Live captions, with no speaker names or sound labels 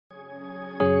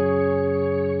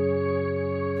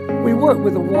We work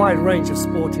with a wide range of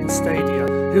sporting stadia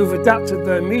who have adapted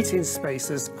their meeting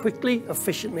spaces quickly,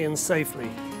 efficiently and safely.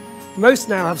 Most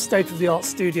now have state-of-the-art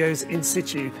studios in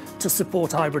situ to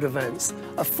support hybrid events,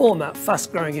 a format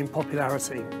fast growing in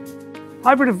popularity.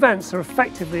 Hybrid events are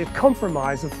effectively a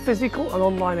compromise of physical and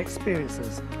online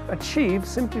experiences, achieved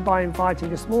simply by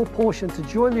inviting a small portion to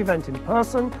join the event in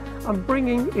person and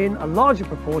bringing in a larger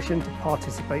proportion to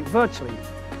participate virtually,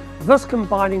 thus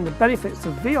combining the benefits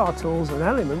of VR tools and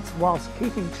elements whilst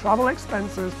keeping travel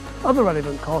expenses, other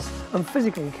relevant costs and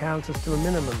physical encounters to a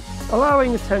minimum,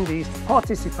 allowing attendees to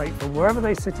participate from wherever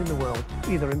they sit in the world,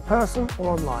 either in person or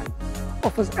online.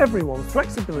 Offers everyone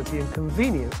flexibility and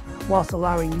convenience whilst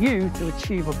allowing you to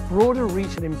achieve a broader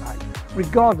reach and impact,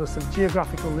 regardless of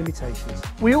geographical limitations.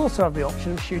 We also have the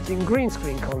option of shooting green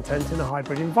screen content in a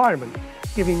hybrid environment,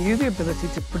 giving you the ability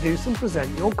to produce and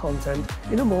present your content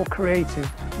in a more creative,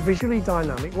 visually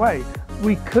dynamic way.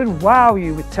 We could wow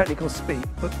you with technical speak,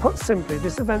 but put simply,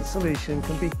 this event solution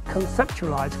can be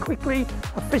conceptualized quickly,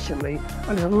 efficiently,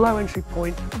 and at a low entry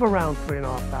point of around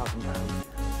 £3,500.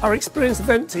 Our experienced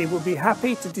event team will be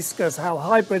happy to discuss how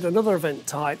hybrid and other event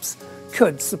types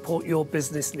could support your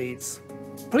business needs.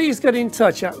 Please get in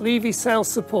touch at Levy Sales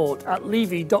Support at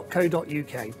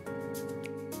levy.co.uk.